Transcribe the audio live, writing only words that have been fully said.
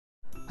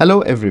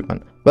Hello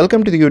everyone,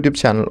 welcome to the YouTube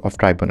channel of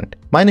Tribonet.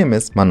 My name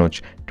is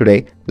Manoj.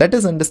 Today, let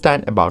us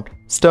understand about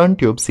stern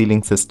tube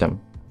sealing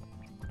system.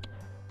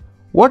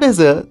 What is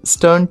a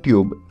stern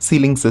tube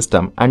sealing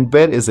system and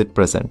where is it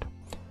present?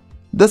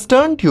 The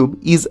stern tube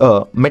is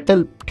a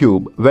metal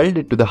tube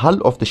welded to the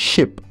hull of the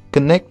ship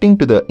connecting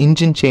to the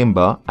engine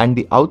chamber and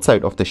the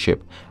outside of the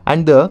ship,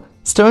 and the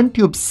stern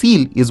tube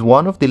seal is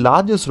one of the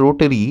largest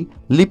rotary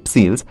lip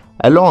seals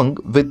along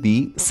with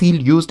the seal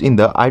used in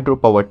the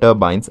hydropower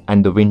turbines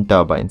and the wind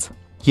turbines.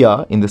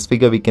 Here in this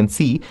figure we can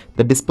see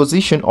the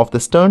disposition of the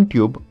stern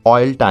tube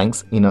oil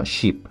tanks in a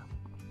ship.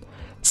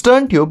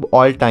 Stern tube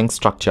oil tank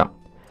structure.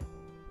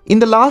 In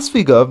the last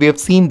figure we have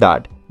seen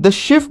that the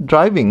shift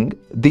driving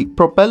the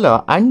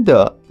propeller and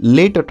the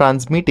later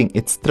transmitting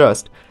its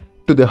thrust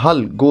to the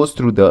hull goes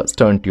through the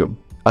stern tube.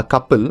 A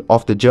couple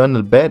of the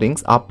journal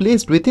bearings are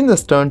placed within the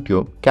stern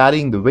tube,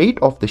 carrying the weight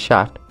of the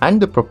shaft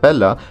and the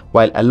propeller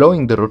while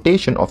allowing the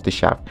rotation of the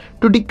shaft.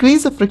 To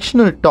decrease the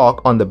frictional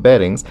torque on the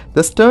bearings,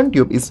 the stern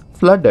tube is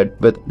flooded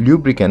with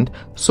lubricant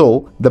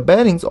so the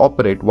bearings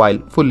operate while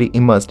fully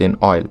immersed in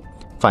oil.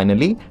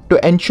 Finally,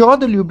 to ensure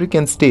the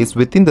lubricant stays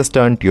within the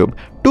stern tube,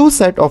 two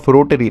sets of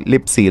rotary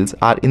lip seals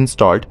are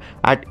installed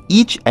at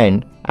each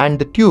end and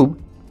the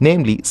tube,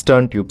 namely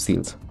stern tube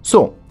seals.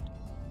 So,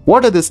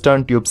 what are the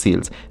stern tube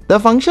seals? The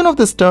function of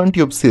the stern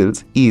tube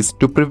seals is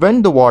to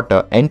prevent the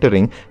water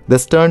entering the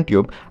stern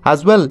tube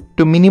as well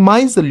to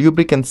minimize the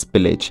lubricant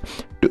spillage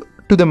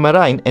to the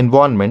marine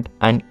environment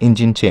and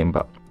engine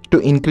chamber. To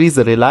increase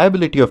the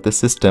reliability of the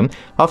system,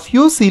 a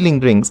few sealing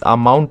rings are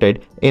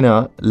mounted in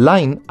a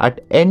line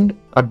at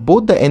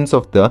both the ends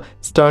of the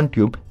stern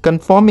tube,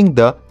 conforming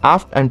the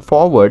aft and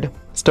forward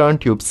stern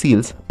tube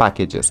seals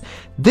packages.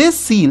 These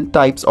seal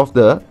types of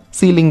the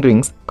sealing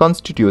rings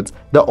constitutes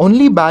the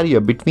only barrier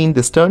between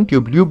the stern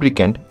tube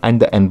lubricant and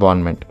the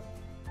environment.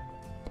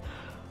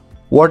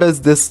 What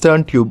is this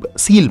stern tube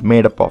seal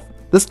made up of?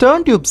 The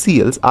stern tube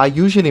seals are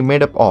usually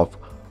made up of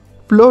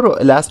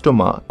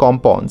fluoroelastomer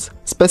compounds,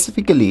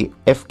 specifically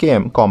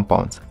FKM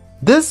compounds.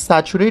 This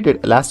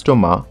saturated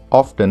elastomer,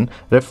 often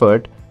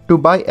referred to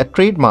by a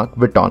trademark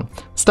Vuitton,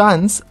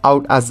 stands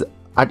out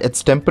at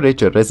its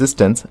temperature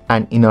resistance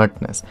and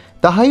inertness.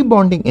 The high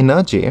bonding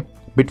energy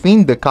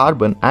between the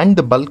carbon and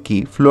the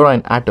bulky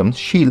fluorine atoms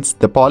shields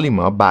the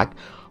polymer back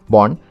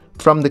bond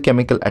from the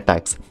chemical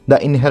attacks.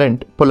 The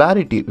inherent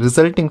polarity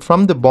resulting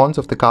from the bonds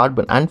of the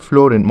carbon and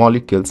fluorine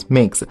molecules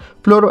makes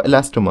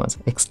fluoroelastomers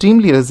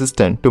extremely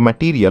resistant to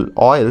material,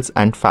 oils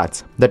and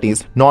fats, that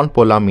is,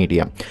 non-polar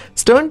media.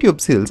 Stern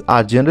tube seals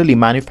are generally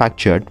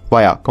manufactured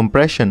via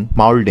compression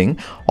molding,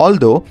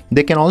 although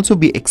they can also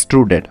be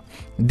extruded.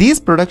 These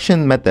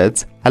production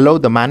methods allow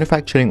the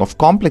manufacturing of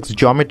complex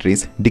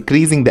geometries,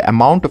 decreasing the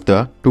amount of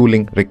the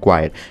tooling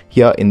required.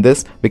 Here in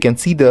this, we can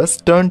see the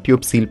stern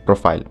tube seal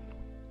profile.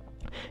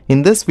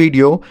 In this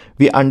video,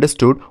 we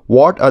understood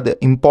what are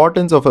the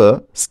importance of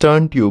a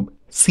stern tube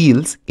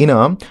seals in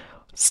a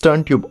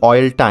stern tube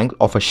oil tank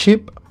of a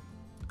ship,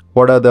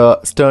 what are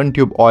the stern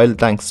tube oil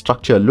tank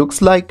structure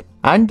looks like,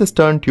 and the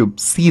stern tube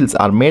seals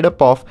are made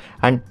up of,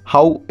 and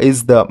how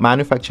is the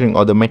manufacturing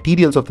or the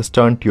materials of the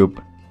stern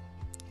tube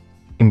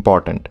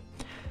important.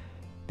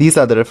 These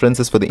are the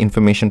references for the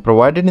information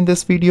provided in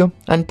this video,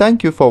 and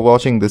thank you for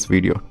watching this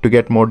video. To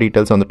get more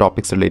details on the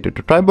topics related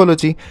to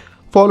tribology,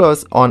 follow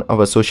us on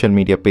our social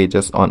media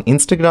pages on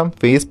Instagram,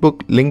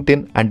 Facebook,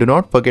 LinkedIn, and do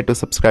not forget to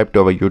subscribe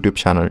to our YouTube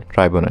channel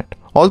Tribonet.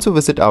 Also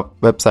visit our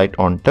website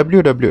on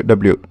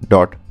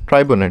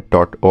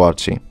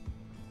www.tribonet.org.